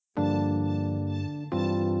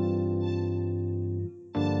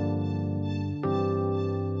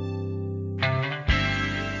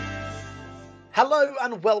Hello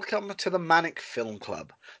and welcome to the ManNic Film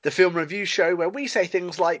Club, the film review show where we say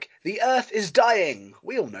things like, the Earth is dying.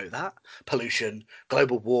 We all know that. Pollution,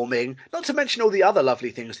 global warming, not to mention all the other lovely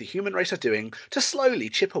things the human race are doing to slowly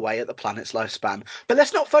chip away at the planet's lifespan. But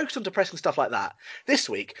let's not focus on depressing stuff like that. This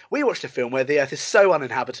week, we watched a film where the Earth is so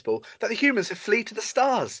uninhabitable that the humans have fled to the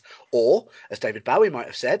stars. Or, as David Bowie might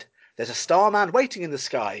have said, there's a starman waiting in the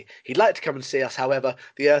sky. He'd like to come and see us, however,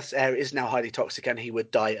 the Earth's air is now highly toxic and he would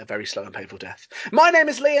die a very slow and painful death. My name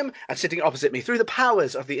is Liam, and sitting opposite me through the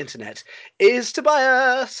powers of the internet is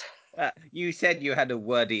Tobias. You said you had a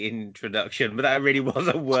wordy introduction, but that really was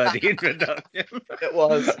a wordy introduction. It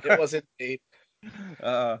was indeed. That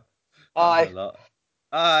was a Hi, lot.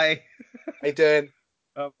 Hi. how you doing?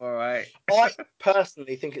 I'm all right. I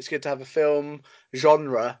personally think it's good to have a film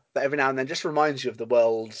genre that every now and then just reminds you of the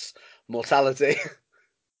world's mortality.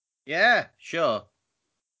 Yeah, sure.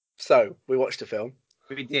 So, we watched a film.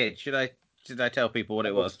 We did. Should I tell people what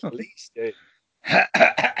it was? Please do.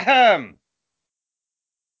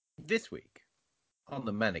 This week on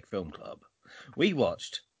the ManNic Film Club, we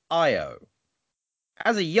watched Io.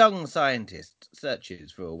 As a young scientist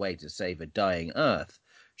searches for a way to save a dying Earth,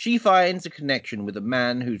 she finds a connection with a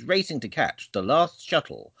man who's racing to catch the last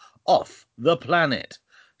shuttle off the planet.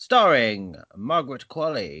 Starring Margaret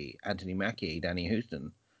Qualley, Anthony Mackie, Danny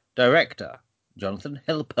Houston. Director, Jonathan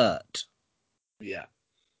Hilpert. Yeah,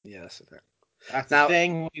 that's the thing. That's Now, the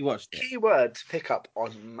thing, we watched it. Key word to pick up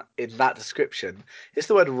on in that description is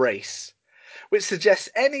the word race, which suggests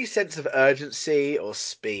any sense of urgency or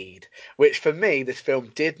speed, which for me this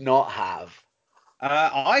film did not have.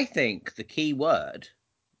 I think the key word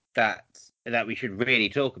that we should really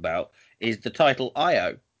talk about is the title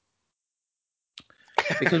Io.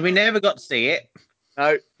 Because we never got to see it.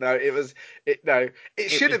 No, it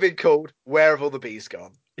should have been called Where Have All the Bees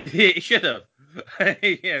Gone? It should have.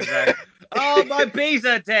 Yeah, like, oh, my bees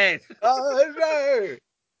are dead. Oh no.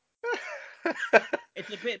 It's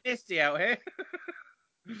a bit misty out here.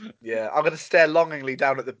 Yeah, I'm going to stare longingly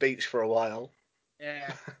down at the beach for a while.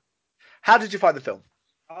 Yeah. How did you find the film?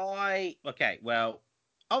 Okay, well,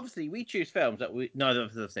 obviously we choose films that neither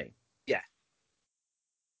of us have seen. Yeah.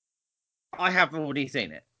 I have already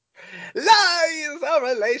seen it. Lies! Our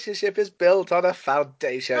relationship is built on a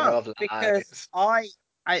foundation of lies. Because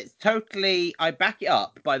I back it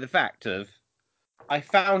up by the fact of I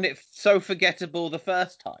found it so forgettable the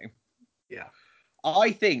first time. Yeah.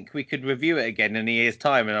 I think we could review it again in a year's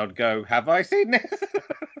time and I'd go, have I seen this?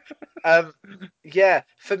 Yeah,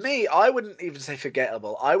 for me, I wouldn't even say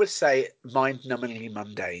forgettable. I would say mind-numbingly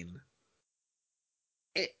mundane.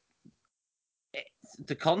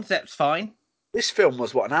 The concept's fine. This film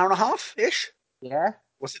was, what, an hour and a half-ish? Yeah.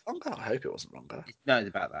 Was it longer? I hope it wasn't longer. No, it's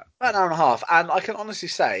about that. About an hour and a half. And I can honestly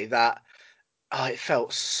say that it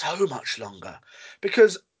felt so much longer.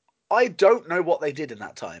 Because I don't know what they did in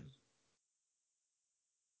that time.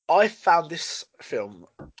 I found this film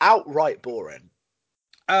outright boring.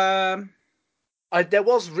 There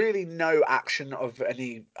was really no action of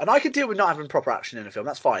any, and I could deal with not having proper action in a film.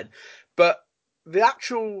 That's fine, but the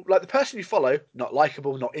actual, like the person you follow, not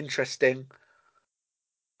likable, not interesting.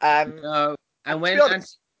 No, and when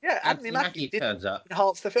Anthony Mackie turns up,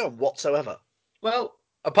 enhance the film whatsoever. Well,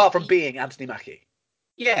 apart from being Anthony Mackie.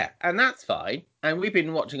 Yeah, and that's fine. And we've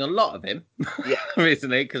been watching a lot of him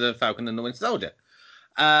recently because of Falcon and the Winter Soldier.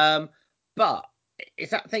 But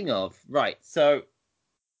it's that thing of, right, so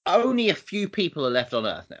only a few people are left on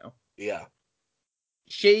Earth now. Yeah.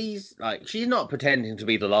 She's not pretending to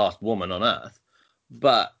be the last woman on Earth,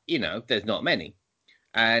 but, there's not many.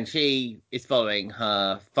 And she is following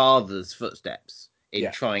her father's footsteps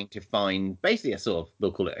in trying to find basically a sort of,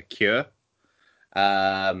 we'll call it a cure,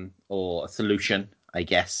 or a solution, I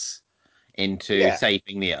guess, into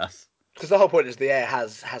saving the Earth. Because the whole point is the air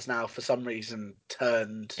has now, for some reason,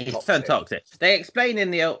 turned toxic. They explain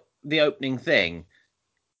in the opening thing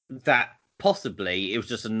that possibly it was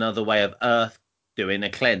just another way of Earth doing a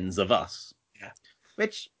cleanse of us. Yeah.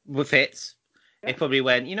 Which fits. Yeah. It probably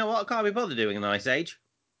went, you know what, I can't be bothered doing an ice age.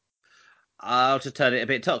 I'll just turn it a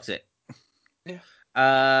bit toxic. Yeah.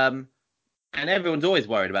 And everyone's always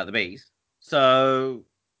worried about the bees. So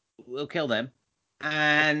we'll kill them.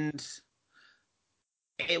 And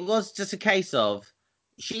it was just a case of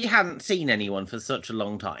she hadn't seen anyone for such a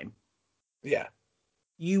long time. Yeah.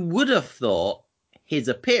 You would have thought his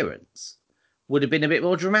appearance would have been a bit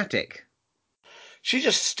more dramatic. She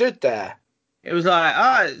just stood there. It was like,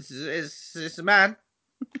 it's a man.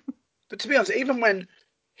 But to be honest, even when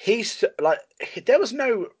there was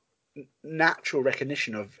no natural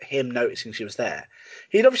recognition of him noticing she was there.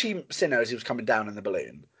 He'd obviously seen her as he was coming down in the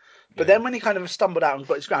balloon. But then when he kind of stumbled out and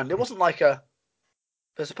got his ground, it wasn't like a,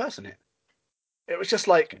 there's a person here. It was just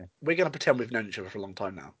like, we're going to pretend we've known each other for a long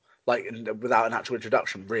time now, like without an actual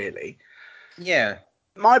introduction, really. Yeah.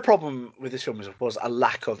 My problem with this film was a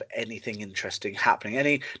lack of anything interesting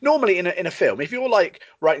happening. Normally in a film, if you're like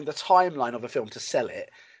writing the timeline of a film to sell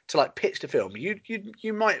it, to like pitch the film,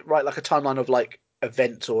 you might write like a timeline of like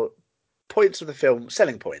events or points of the film,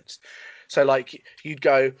 selling points. So like you'd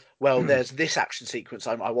go, well, there's this action sequence.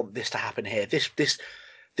 I want this to happen here.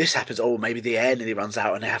 This happens. Oh, maybe the air nearly runs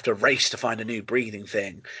out and they have to race to find a new breathing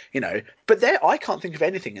thing. But I can't think of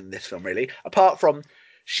anything in this film really, apart from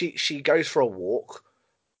she goes for a walk.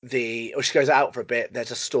 Or she goes out for a bit. There's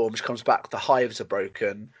a storm. She comes back. The hives are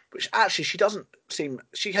broken, which actually she doesn't seem.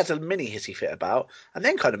 She has a mini hissy fit about, and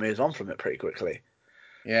then kind of moves on from it pretty quickly.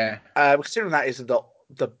 Yeah. Considering that is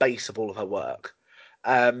the base of all of her work.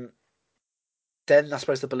 Um, then I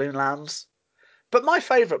suppose the balloon lands. But my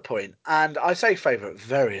favourite point, and I say favourite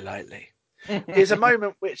very lightly, is a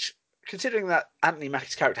moment which, considering that Anthony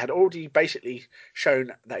Mackie's character had already basically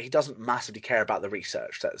shown that he doesn't massively care about the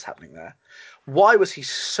research that's happening there, why was he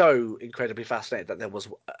so incredibly fascinated that there was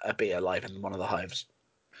a bee alive in one of the hives?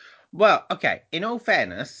 Well, okay. In all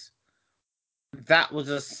fairness, that was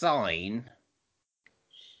a sign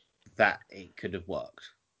that it could have worked.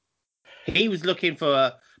 He was looking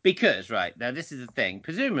for because right now this is the thing.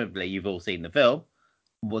 Presumably, you've all seen the film.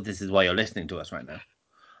 Well, this is why you're listening to us right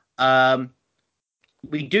now.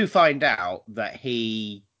 We do find out that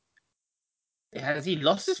he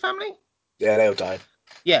lost his family. Yeah, they all died.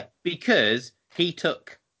 Yeah, because he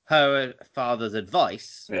took her father's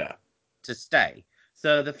advice Yeah. to stay.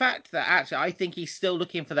 So the fact that actually, I think he's still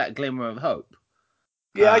looking for that glimmer of hope,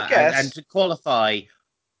 Yeah, I and guess. to qualify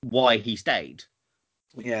why he stayed,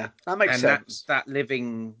 Yeah, that makes and sense. that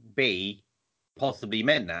living bee possibly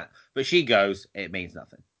meant that, but she goes, it means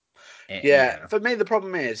nothing. Yeah, for me, the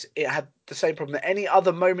problem is it had the same problem that any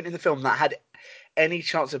other moment in the film that had any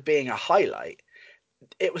chance of being a highlight.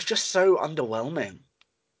 It was just so underwhelming.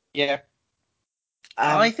 Yeah,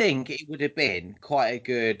 I Um, think it would have been quite a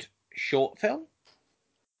good short film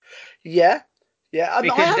yeah, yeah.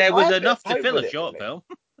 because there I was had a bit of enough to hope fill with a it, short really. film.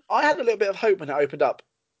 I had a little bit of hope when it opened up,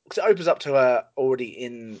 because it opens up to her already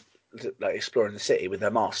in like exploring the city with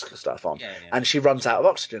her mask and stuff on, Yeah, yeah. and she runs out of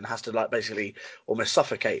oxygen, and has to like basically almost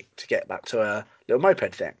suffocate to get back to her little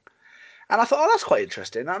moped thing. And I thought, oh, that's quite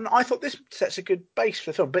interesting. And I thought this sets a good base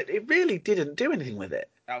for the film, but it really didn't do anything with it.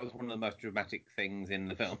 That was one of the most dramatic things in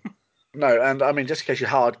the film. No, and I mean, just in case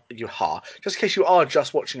just in case you are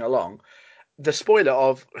just watching along, the spoiler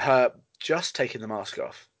of her just taking the mask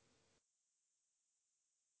off.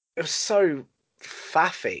 It was so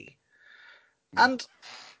faffy. And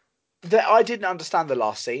I didn't understand the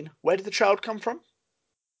last scene. Where did the child come from?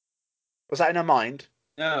 Was that in her mind?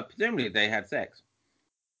 No, presumably they had sex.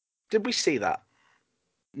 Did we see that?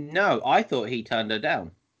 No, I thought he turned her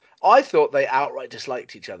down. I thought they outright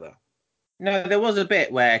disliked each other. No, there was a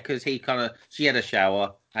bit where because she had a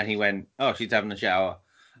shower and he went, oh, she's having a shower.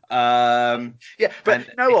 Yeah, but And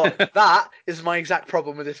you know what? That is my exact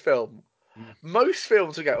problem with this film. Most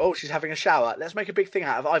films will go, oh, she's having a shower. Let's make a big thing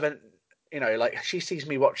out of either, like she sees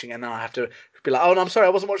me watching and then I have to be like, oh, no, I'm sorry,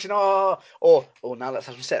 I wasn't watching. Oh, or, oh, now let's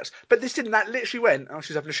have some sex. But this didn't. That literally went, oh,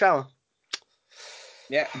 she's having a shower.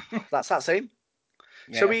 yeah, That's that scene.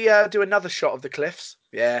 Shall yeah. we do another shot of the cliffs?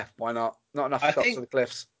 Yeah, why not? Not enough I shots of think the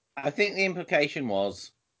cliffs. I think the implication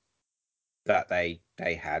was that they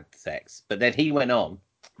had sex, but then he went on.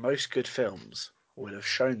 Most good films would have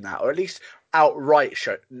shown that, or at least outright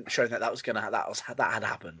shown that that had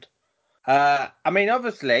happened. I mean,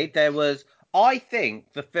 obviously there was. I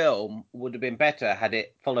think the film would have been better had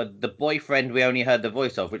it followed the boyfriend we only heard the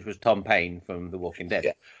voice of, which was Tom Paine from The Walking Dead.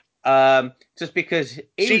 Yeah, Just because he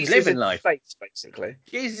was Jesus living in life. space, basically.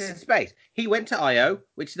 Jesus in space. He went to Io,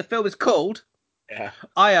 which the film is called Yeah.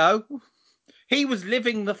 Io. He was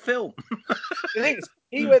living the film. The thing is,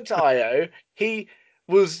 he went to IO. He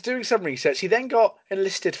was doing some research. He then got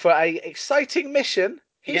enlisted for a exciting mission.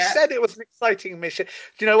 He Yeah, said it was an exciting mission.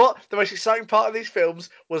 Do you know what? The most exciting part of these films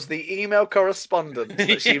was the email correspondence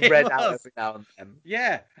that she it read out was. every now and then.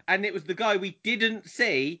 Yeah, and it was the guy we didn't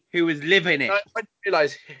see who was living I it. didn't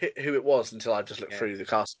realise who it was until I just looked Yeah. through the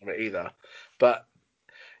cast of it either. But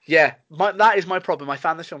yeah, that is my problem. I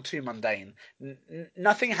found this film too mundane.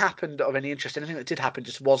 Nothing happened of any interest. Anything that did happen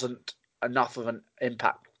just wasn't enough of an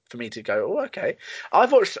impact for me to go, oh, okay.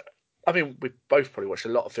 I've watched, I mean, we both probably watched a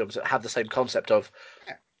lot of films that have the same concept of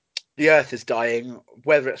the Earth is dying,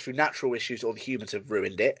 whether it's through natural issues or the humans have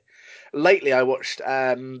ruined it. Lately, I watched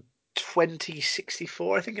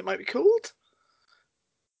 2064, I think it might be called.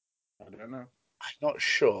 I don't know. I'm not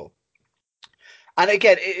sure. And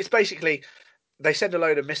again, it's basically they send a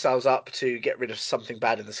load of missiles up to get rid of something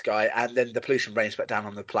bad in the sky, and then the pollution rains back down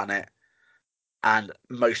on the planet, and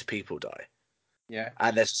most people die. Yeah.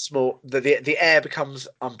 And there's the air becomes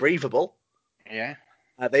unbreathable. Yeah.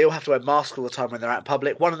 They all have to wear masks all the time when they're out in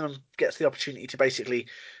public. One of them gets the opportunity to basically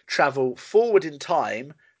travel forward in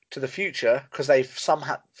time to the future because they've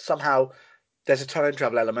somehow there's a time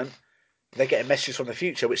travel element. They're getting messages from the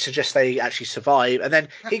future which suggests they actually survive, and then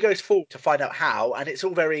he goes forward to find out how, and it's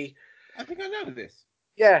all very I think I know this.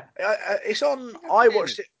 yeah. It's on. I have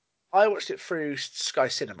seen it. I watched it through Sky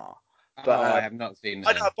Cinema, but Oh, I have not seen it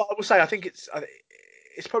I know. then. But I will say I think it's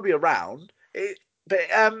probably around. But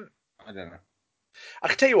I don't know. I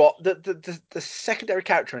can tell you what, the secondary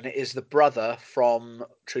character in it is the brother from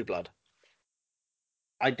True Blood.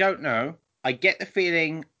 I don't know. I get the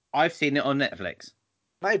feeling I've seen it on Netflix.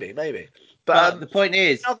 Maybe. But But the point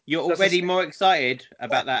is, you're that's the already more excited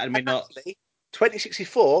about that, and we're and not. actually,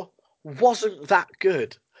 2064 wasn't that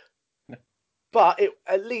good. But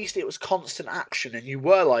at least it was constant action, and you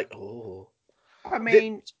were like, oh. I This,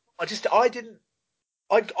 mean, I didn't,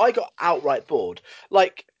 I got outright bored.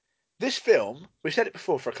 Like, this film, we've said it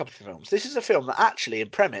before for a couple of films, this is a film that actually, in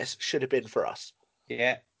premise, should have been for us.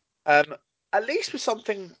 yeah, Um, at least with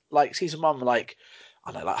something like season one, like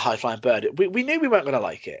I don't know, like High Flying Bird, we knew we weren't going to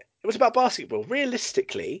like it. It was about basketball.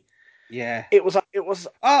 Realistically, yeah. it was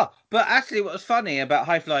Oh, but actually, what was funny about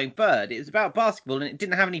High Flying Bird? It was about basketball, and it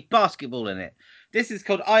didn't have any basketball in it. This is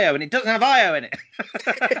called IO, and it doesn't have IO in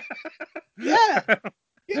yeah, it.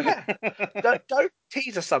 yeah. Don't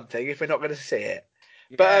tease us something if we're not going to see it.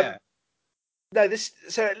 But Yeah, no,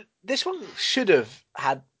 this one should have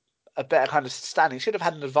had a better kind of standing. Should have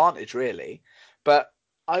had an advantage, really. But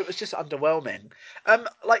I was just underwhelming.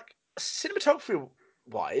 Like cinematography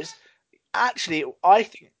wise, actually, I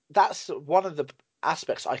think that's one of the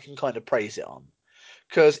aspects I can kind of praise it on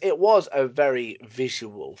because it was a very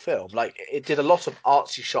visual film. Like it did a lot of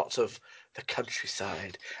artsy shots of the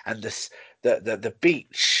countryside and the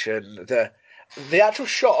beach and the actual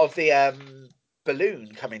shot of the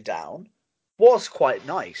balloon coming down was quite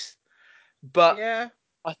nice. But yeah.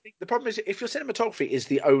 I think the problem is if your cinematography is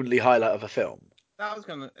the only highlight of a film, That was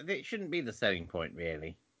gonna. It shouldn't be the selling point,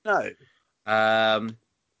 really. no, Um,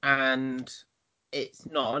 and it's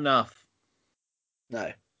not enough.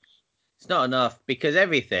 no, It's not enough because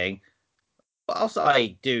everything. Whilst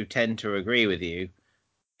I do tend to agree with you,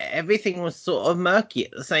 everything was sort of murky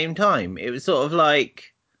at the same time. It was sort of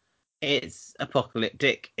like it's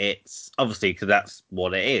apocalyptic. It's obviously because that's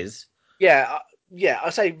what it is. yeah, yeah. I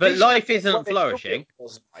say But visually life when isn't they filmed it flourishing.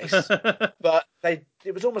 was nice, but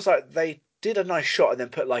it was almost like they did a nice shot and then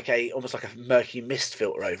put like a almost like a murky mist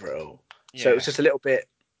filter over it all. So it was Yeah, just a little bit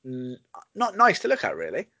not nice to look at,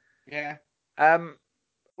 really. yeah. Um,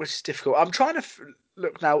 which is difficult. I'm trying to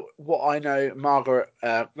look now what I know Margaret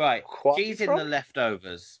Right. Qualley She's in from. the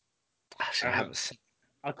leftovers. Actually, I Um, haven't seen.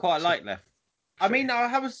 I quite So, like left. I mean, I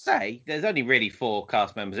have to say, there's only really four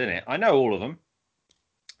cast members in it. I know all of them.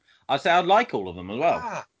 I'd say I'd like all of them as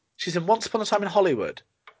well. she's in Once Upon a Time in Hollywood.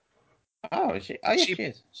 Oh, is she? Oh, yes, She she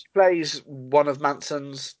is. she plays one of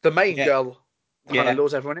Manson's the main Yeah, girl, kind of yeah,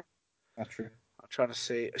 lures everyone in. that's true. I'm trying to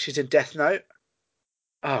see. She's in Death Note.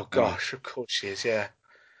 Oh Oh. gosh, of course she is. Yeah,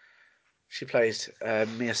 she plays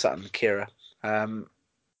Mia Sutton, Kira. Um,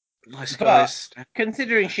 nice But guys.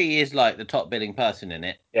 considering she is like the top billing person in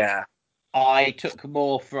it, Yeah, I took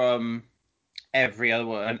more from every other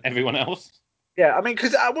one, everyone else. yeah. I mean,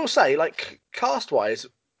 because I will say, like cast wise,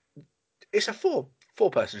 it's a four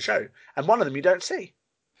person show, and one of them you don't see.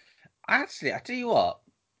 Actually, I tell you what,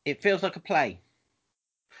 it feels like a play.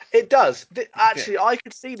 It does. It Actually, I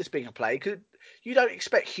could see this being a play because you don't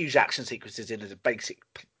expect huge action sequences in a basic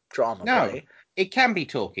drama No, play. it can be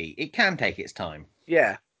talky. It can take its time,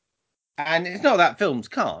 Yeah, and it's not that films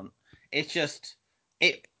can't. It's just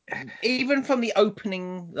it. Even from the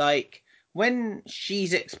opening, like when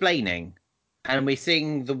she's explaining, and we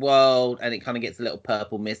sing the world, and it kind of gets a little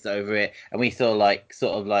purple mist over it, and we sort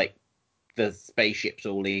of like the spaceships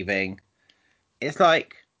all leaving. It's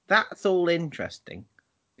like that's all interesting.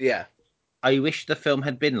 yeah. I wish the film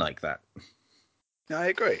had been like that. No, I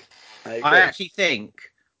agree. I I agree. actually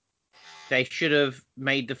think they should have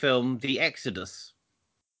made the film The Exodus.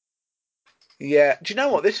 Yeah. Do you know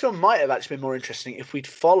what? This film might have actually been more interesting if we'd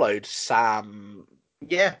followed Sam.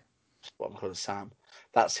 Yeah. What I'm calling Sam.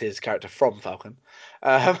 That's his character from Falcon.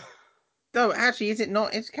 Um, No, actually, is it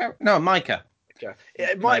not? No, Micah. yeah.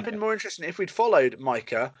 It might have been Micah. more interesting if we'd followed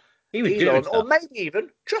Micah, He was doing Elon, or stuff. maybe even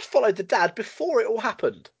just followed the dad before it all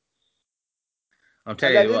happened I'm and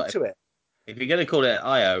telling led you what, into it. if you're going to call it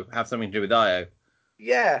IO, have something to do with IO.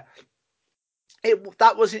 Yeah.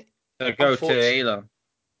 That was it. So go to Unfortunately. Elon.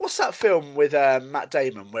 What's that film with Matt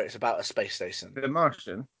Damon where it's about a space station? The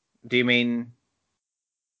Martian. Do you mean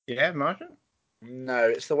Martian? No,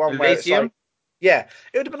 it's the one where it's like, Elysium? yeah,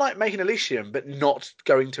 it would have been like making Elysium, but not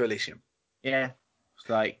going to Elysium. Yeah. It's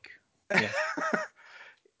like yeah.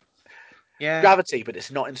 Yeah. Gravity, but it's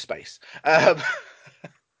not in space. No,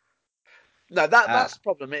 Uh that's the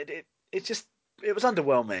problem. It just it was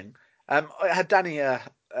underwhelming. It had Danny.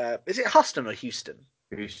 Is it Huston or Houston?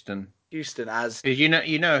 Houston. Houston as 'Cause you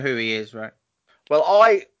know who he is, right? well.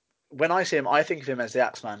 I when I see him, I think of him as the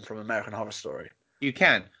Axeman from American Horror Story. You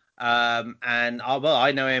can. And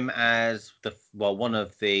I know him as one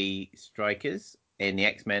of the strikers in the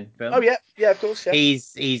X-Men Oh film. yeah, yeah, of course, yeah.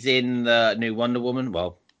 He's in the new Wonder Woman,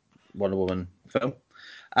 Wonder Woman film.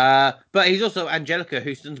 But he's also Angelica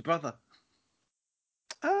Houston's brother.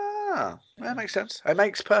 Ah, that makes sense. It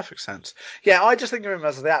makes perfect sense. Yeah, I just think of him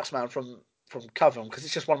as the Axeman from Coven because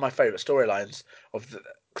it's just one of my favourite storylines of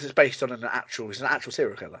because it's based on he's an actual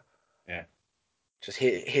serial killer. Yeah. Just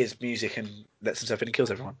his music and lets himself in and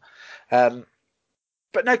kills everyone. Um,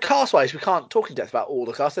 but no, cast wise, we can't talk in depth about all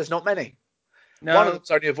the cast. There's not many. One of No,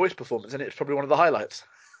 them's only a voice performance, and it's probably one of the highlights.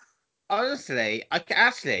 honestly,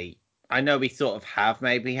 I know we sort of have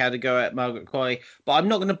maybe had a go at Margaret Qualley, but I'm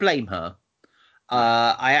not going to blame her. No.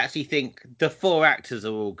 I actually think the four actors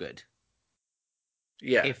are all good.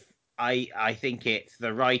 Yeah, If I think it's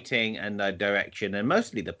the writing and the direction and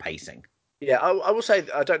mostly the pacing. yeah. I will say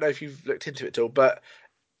I don't know if you've looked into it at all, but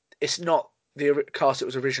it's not the cast it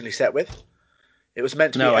was originally set with. It was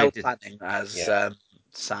meant to be No, I Elle didn't. Fanning as Yeah.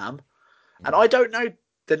 Sam, and I don't know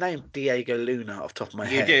the name Diego Luna off the top of my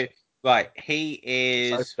You head. do. Right. He So I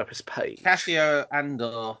is opened up his page. Cassio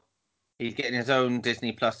Andor. He's getting his own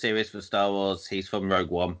Disney Plus series for Star Wars. He's from Rogue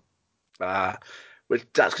One. Uh, which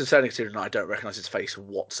that's concerning considering I don't recognise his face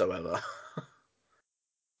whatsoever.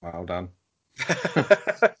 Well done.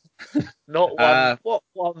 Not one, uh, what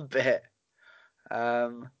one bit.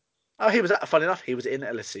 Um, oh, he was funny enough. He was in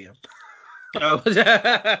Elysium. oh,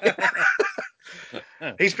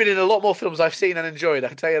 He's been in a lot more films I've seen and enjoyed. I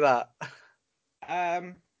can tell you that.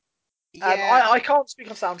 um, yeah. I can't speak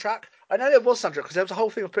on soundtrack. I know there was soundtrack because there was a whole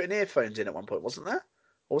thing of putting earphones in at one point, wasn't there?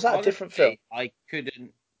 Or was that a different film? Honestly, I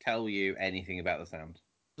couldn't tell you anything about the sound.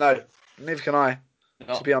 No, neither can I, to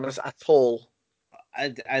Not be honest, at all.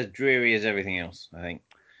 as dreary as everything else. I think.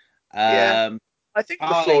 Yeah, Um, I think the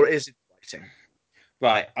flaw I is in writing.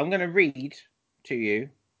 right. I'm going to read to you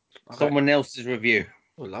Okay. someone else's review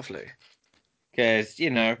Oh, lovely. because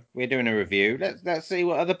we're doing a review. Let's see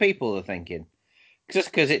what other people are thinking.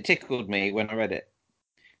 Just because it tickled me when I read it.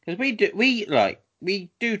 Because we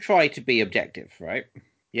do try to be objective, right?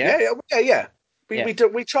 Yeah, Yeah, yeah, yeah, yeah. yeah,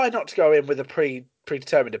 We try not to go in with a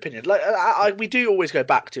predetermined opinion. Like we do always go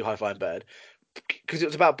back to High Flying Bird because it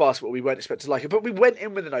was about basketball. We weren't expected to like it, but we went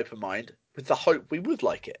in with an open mind with the hope we would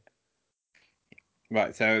like it.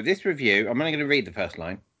 right. So this review, I'm only going to read the first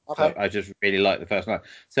line. So Okay. I just really like the first line.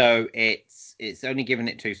 So it's only given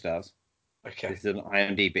it 2 stars. Okay. This is an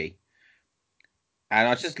IMDb, and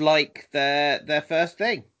I just like their first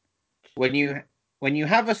thing. When you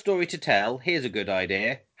have a story to tell, here's a good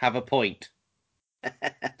idea. Have a point.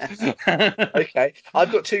 Okay.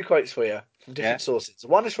 I've got two quotes for you from Yeah. different sources.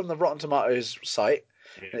 One is from the Rotten Tomatoes site,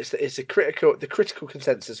 Yeah. and it's a critical. The critical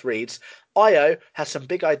consensus reads: "IO has some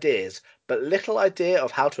big ideas, but little idea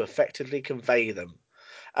of how to effectively convey them."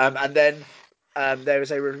 And then there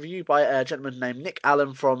is a review by a gentleman named Nick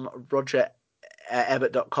Allen from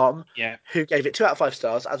RogerEbbott.com Yeah. who gave it 2 out of 5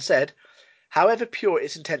 stars and said, however pure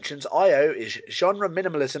its intentions, IO is genre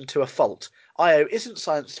minimalism to a fault. IO isn't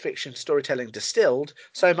science fiction storytelling distilled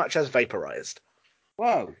so much as vaporized.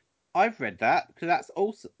 Whoa. I've read that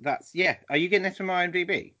because that's yeah. Are you getting this from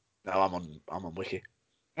IMDb? No, I'm on Wiki.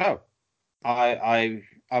 Oh,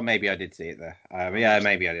 oh, maybe I did see it there. Yeah,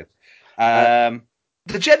 maybe I did. Uh, Um,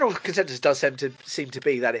 the general consensus does seem to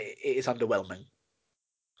be that it is underwhelming.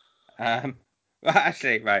 well,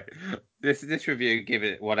 actually, right. This review give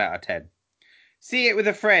it 1 out of 10. See it with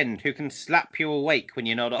a friend who can slap you awake when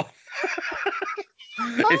you're not off.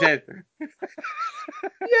 It says,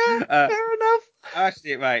 Yeah, uh, fair enough.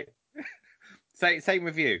 actually, right. Same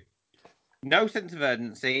review. No sense of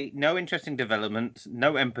urgency, no interesting development,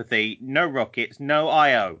 no empathy, no rockets, no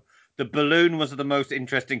IO. The balloon was the most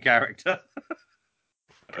interesting character.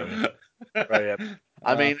 Brilliant. Brilliant.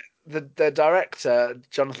 I uh, mean, the director,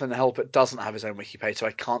 Jonathan Helpert, doesn't have his own wiki page, so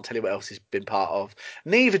I can't tell you what else he's been part of.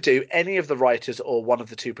 Neither do any of the writers or one of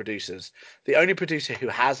the two producers. The only producer who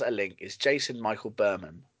has a link is Jason Michael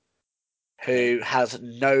Berman, okay. who has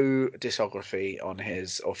no discography on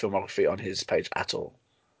his or filmography on his page at all.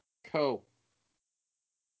 Cool.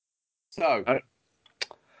 So Oh.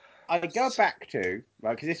 I go back to,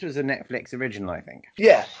 well, because this was a Netflix original, I think.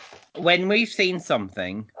 Yeah. When we've seen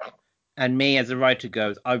something, and me as a writer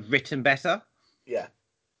goes, I've written better. Yeah.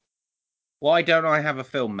 Why don't I have a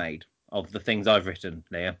film made of the things I've written,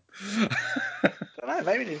 Liam? I don't know.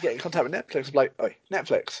 Maybe we need to get in contact with Netflix. I'm like, oh,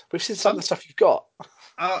 Netflix, we've seen some of the stuff you've got.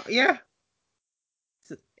 Yeah.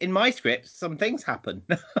 In my script, some things happen.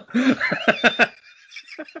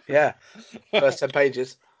 Yeah. First 10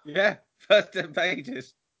 pages. Yeah, first 10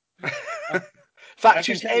 pages. In I fact, can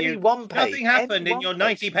choose tell any you, one page. nothing Any happened in one your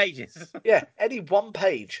 90 page. pages. Yeah, any one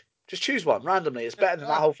page. Just choose one randomly. It's better than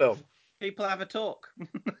that whole film. People have a talk.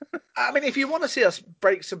 I mean, if you want to see us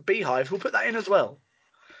break some beehives, we'll put that in as well.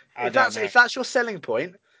 I don't know. If that's your selling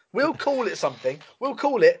point, we'll call it something. We'll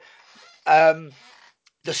call it the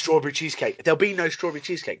strawberry cheesecake. There'll be no strawberry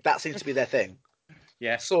cheesecake. That seems to be their thing.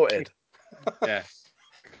 Yeah. Sorted. Yeah.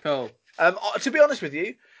 Cool. To be honest with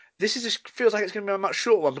you, feels like it's going to be a much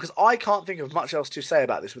shorter one because I can't think of much else to say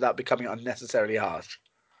about this without becoming unnecessarily harsh.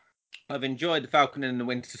 I've enjoyed The Falcon and the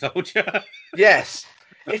Winter Soldier. Yes,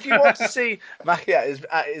 if you want to see Mackie at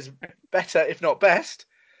his better, if not best,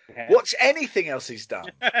 watch anything else he's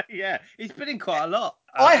done. Yeah, he's been in quite a lot.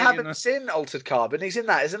 I haven't seen Altered Carbon. He's in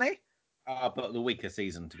that, isn't he? But the weaker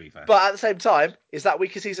season, to be fair. But at the same time, is that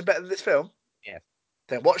weaker season better than this film? Yeah.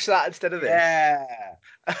 Then watch that instead of this. Yeah.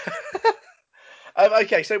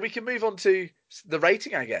 Okay, so we can move on to the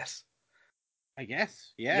rating, I guess. I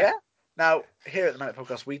guess. Yeah. Yeah. Now, here at the ManNic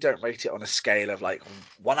Podcast, we don't rate it on a scale of like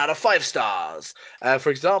 1 out of 5 stars. For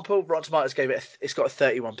example, Rotten Tomatoes gave it. It's got a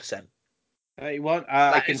 31%. 31.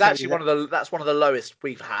 I can It's tell you actually that that's one of the lowest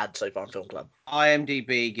we've had so far in Film Club.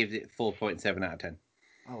 IMDb gives it 4.7 out of 10.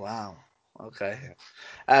 Oh wow. Okay.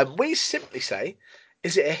 Yeah. We simply say,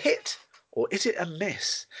 is it a hit or is it a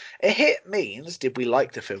miss? A hit means, did we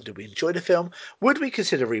like the film? Did we enjoy the film? Would we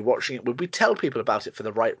consider rewatching it? Would we tell people about it for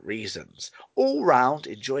the right reasons? All round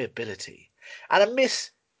enjoyability. And a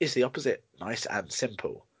miss is the opposite, nice and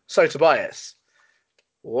simple. So, Tobias,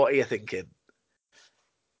 what are you thinking?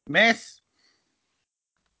 Miss.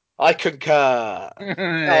 I concur. Oh,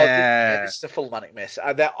 Yeah. this is a full manic miss.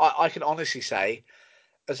 I can honestly say,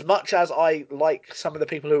 as much as I like some of the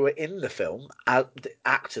people who were in the film, the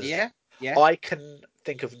actors, Yeah. Yeah. I can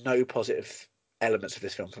think of no positive elements of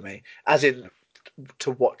this film for me, as in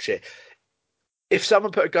to watch it. If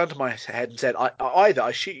someone put a gun to my head and said, either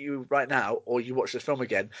I shoot you right now or you watch this film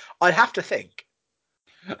again, I'd have to think.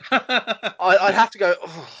 I'd have to go,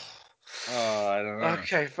 Oh, I don't know.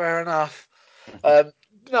 okay, fair enough.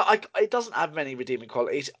 No, it doesn't have many redeeming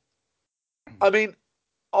qualities. I mean,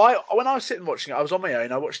 when I was sitting watching it, I was on my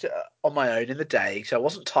own. I watched it on my own in the day, so I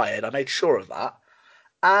wasn't tired. I made sure of that,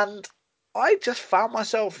 and I just found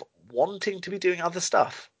myself wanting to be doing other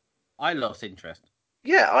stuff. I lost interest.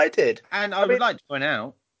 Yeah, I did. And I I would mean, like to point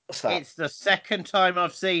out, what's that? it's the second time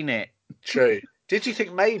I've seen it. True. Did you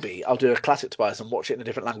think maybe I'll do a classic Tobias and watch it in a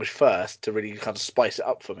different language first to really kind of spice it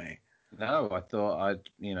up for me? No, I thought I'd,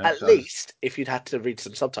 At least, if you'd had to read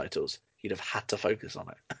some subtitles, you'd have had to focus on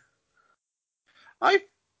it.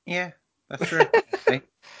 Yeah, that's true. Okay.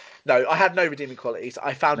 No, I had no redeeming qualities.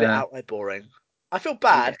 I found it No, outright boring. I feel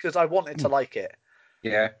bad yeah, because I wanted to like it.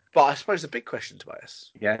 yeah, But I suppose the big question,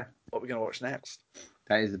 Tobias, yeah. what are we going to watch next?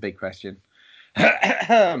 That is the big question.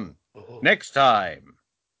 Oh. Next time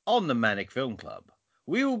on the ManNic Film Club,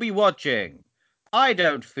 we will be watching I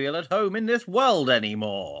Don't Feel at Home in This World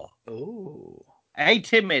Anymore. Oh. A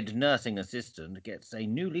timid nursing assistant gets a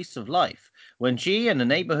new lease of life when she and a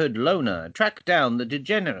neighborhood loner track down the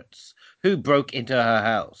degenerates who broke into her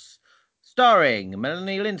house. Starring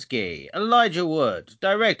Melanie Linsky, Elijah Wood,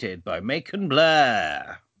 directed by Macon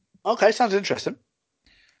Blair. Okay, sounds interesting.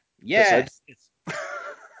 Bit slow. Yes,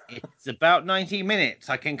 it's about 90 minutes.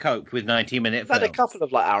 I can cope with 90-minute I've had a couple films.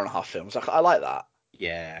 of like hour-and-a-half films. I like that.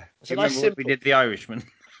 Yeah. Do It's a you nice, remember when we simple. did The Irishman?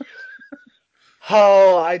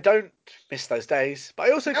 Oh, I don't miss those days, but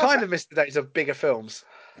I also No, kind of miss the days of bigger films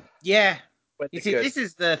yeah. when You they're see, good. this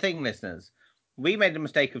is the thing, listeners. We made the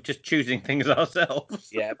mistake of just choosing things ourselves.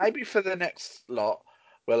 Yeah, maybe for the next lot,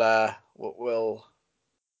 we'll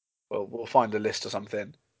find a list or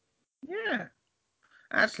something. Yeah.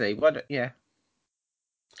 Actually, yeah.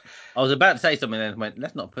 I was about to say something and then went,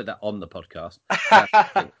 let's not put that on the podcast.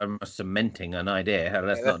 That's I'm cementing an idea.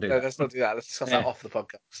 Let's not do that. Let's not do that. Let's discuss that Yeah. off the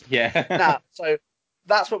podcast. Yeah. Now, so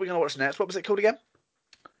that's what we're going to watch next. What was it called again?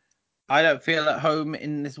 I don't feel at home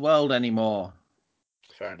in this world anymore.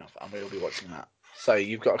 Fair enough, and we'll be watching that. So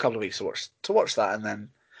you've got a couple of weeks to watch that, and then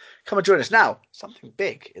come and join us. Now, something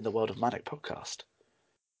big in the world of ManNic podcast.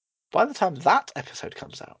 By the time that episode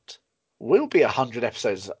comes out, we'll be 100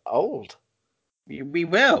 episodes old. We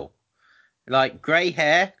will. Like grey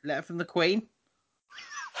hair, letter from the Queen.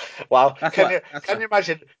 Wow, That's can what. you That's can what. you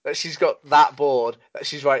imagine that she's got that bored that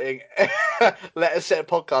she's writing? Let us set a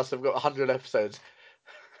podcast. I've got 100 episodes.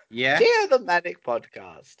 Yeah. Dear the Manic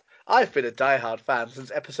Podcast, I've been a diehard fan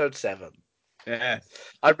since episode 7. Yes.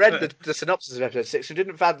 I read the synopsis of episode 6 and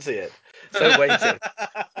didn't fancy it, so waited.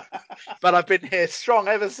 But I've been here strong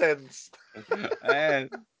ever since. Uh,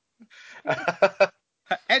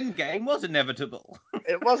 Endgame was inevitable.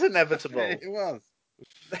 It was inevitable. It was.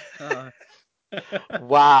 Oh.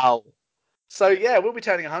 Wow. So yeah, we'll be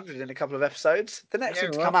turning 100 in a couple of episodes. The next Yeah,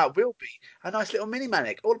 one to come well, out will be a nice little mini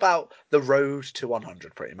Manic, all about the road to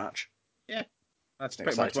 100, pretty much. yeah, that's It's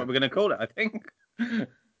pretty much exciting. what we're going to call it, I think.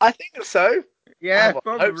 I think so. Yeah, I hope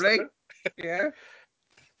so. probably. Yeah.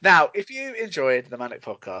 Now, if you enjoyed the Manic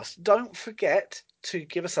Podcast, don't forget to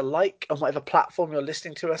give us a like on whatever platform you're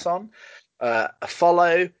listening to us on, a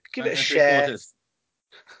follow, give it a And three share. quarters.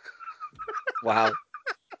 Wow.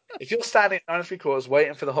 If you're standing at 9 3/4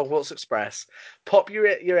 waiting for the Hogwarts Express, pop your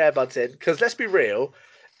earbuds in, because let's be real,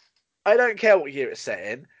 I don't care what year it's set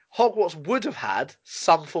in. Hogwarts would have had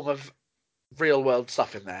some form of real world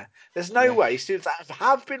stuff in there. There's no Yeah. way students that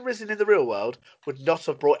have been risen in the real world would not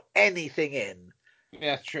have brought anything in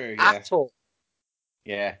Yeah, true. Yeah. at all.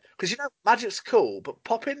 Yeah. Because magic's cool, but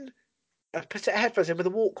popping a set of headphones in with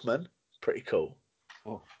a Walkman, pretty cool.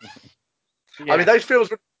 Oh. I mean, Yeah. those films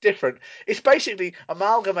were different. It's basically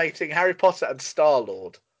amalgamating Harry Potter and Star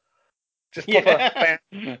Lord. Just pop a Yeah.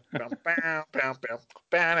 bam, bam, bam, bam,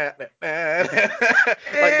 bam, bam, like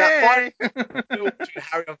that final Hey! duel between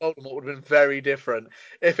Harry and Voldemort would have been very different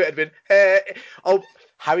if it had been. Hey. Oh,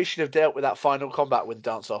 Harry should have dealt with that final combat with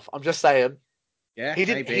dance off. I'm just saying Yeah, he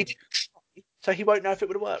didn't. He maybe. didn't try, so he won't know if it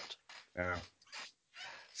would have worked. Oh.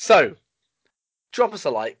 So drop us a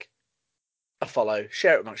like, a follow,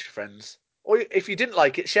 share it amongst your friends, or if you didn't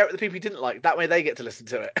like it, share it with the people you didn't like. That way they get to listen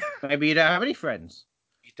to it. Maybe you don't have any friends.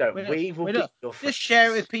 You don't. We don't. We will We be don't. your friends. Just share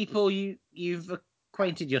it with people you've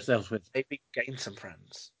acquainted yourselves with. Maybe gain some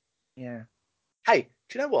friends. Yeah. Hey,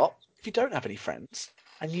 do you know what? If you don't have any friends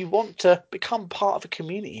and you want to become part of a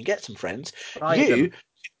community and get some friends, Find you them. can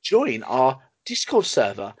join our Discord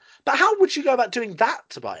server. But how would you go about doing that,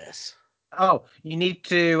 Tobias? Oh, you need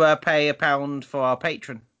to pay £1 for our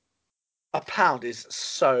patron. £1 is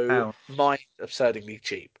so Pound. mind absurdly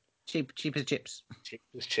cheap. Cheap as chips. Cheap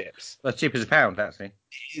as chips. Well, cheap as £1, actually.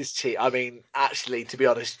 It is cheap. I mean, actually, to be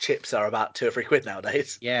honest, chips are about £2 or £3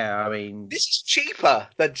 nowadays. Yeah, I mean, This is cheaper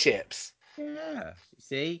than chips. yeah.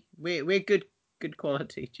 See, we're good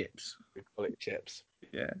quality chips. We call it chips.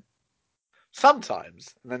 Yeah.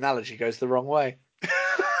 Sometimes an analogy goes the wrong way.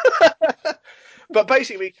 But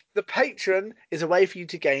basically, the Patreon is a way for you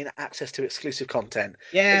to gain access to exclusive content.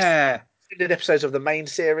 Yeah. Extended episodes of the main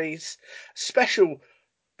series, special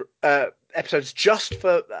episodes just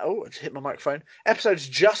for I just hit my microphone. Episodes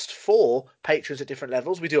just for patrons at different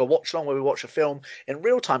levels. We do a watch long where we watch a film in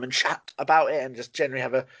real time and chat about it and just generally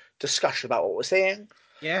have a discussion about what we're seeing.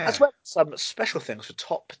 As Yeah. well as some special things for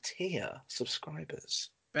top tier subscribers.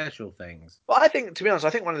 Special things. But I think, to be honest, I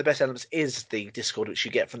think one of the best elements is the Discord, which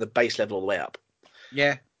you get from the base level all the way up.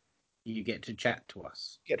 Yeah. You get to chat to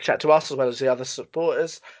us. You get to chat to us as well as the other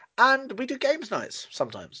supporters, and we do games nights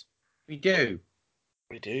sometimes. We do.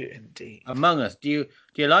 We do indeed. Among Us. Do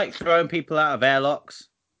you like throwing people out of airlocks?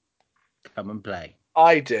 Come and play.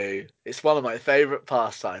 I do. It's one of my favourite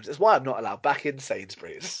pastimes. It's why I'm not allowed back in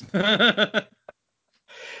Sainsbury's.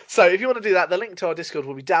 So if you want to do that, the link to our Discord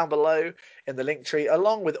will be down below in the link tree,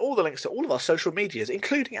 along with all the links to all of our social medias,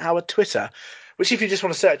 including our Twitter, which, if you just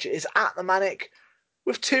want to search it, is at the Manic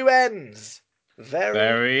with 2 N's. Very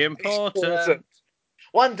Very important.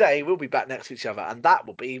 One day we'll be back next to each other, and that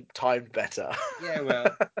will be timed better. Yeah,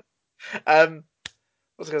 well. What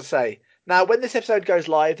was I going to say? Now, when this episode goes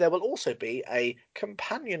live, there will also be a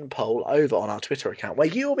companion poll over on our Twitter account where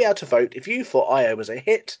you will be able to vote if you thought IO was a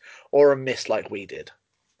hit or a miss like we did.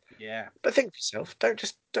 Yeah. But think for yourself. Don't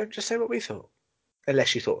just say what we thought,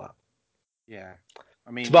 unless you thought that. Yeah.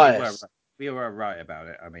 I mean, Tobias. we were right about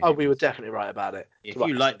it. I mean, Oh, we were definitely right about it. if Tobias,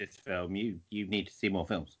 you like this film, you need to see more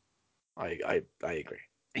films. I agree.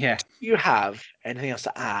 Yeah. Do you have anything else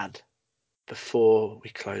to add before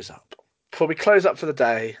we close up? Before we close up for the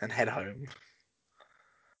day and head home?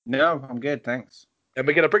 No, I'm good, thanks. And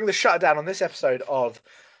we're going to bring the shutter down on this episode of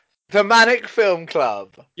the ManNic Film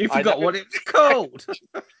Club. You forgot what it was called.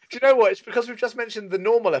 Do you know what? It's because we've just mentioned the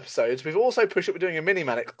normal episodes. We've also pushed it. We're doing a mini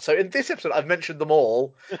Manic. So in this episode, I've mentioned them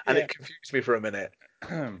all, and Yeah. it confused me for a minute.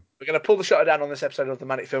 We're going to pull the shutter down on this episode of the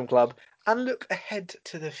ManNic Film Club and look ahead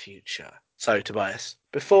to the future. So, Tobias,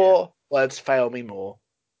 before words fail me more,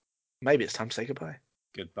 maybe it's time to say goodbye.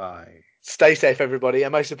 Goodbye. Stay safe, everybody,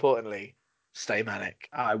 and most importantly, stay manic.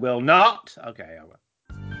 I will not. Okay, I will.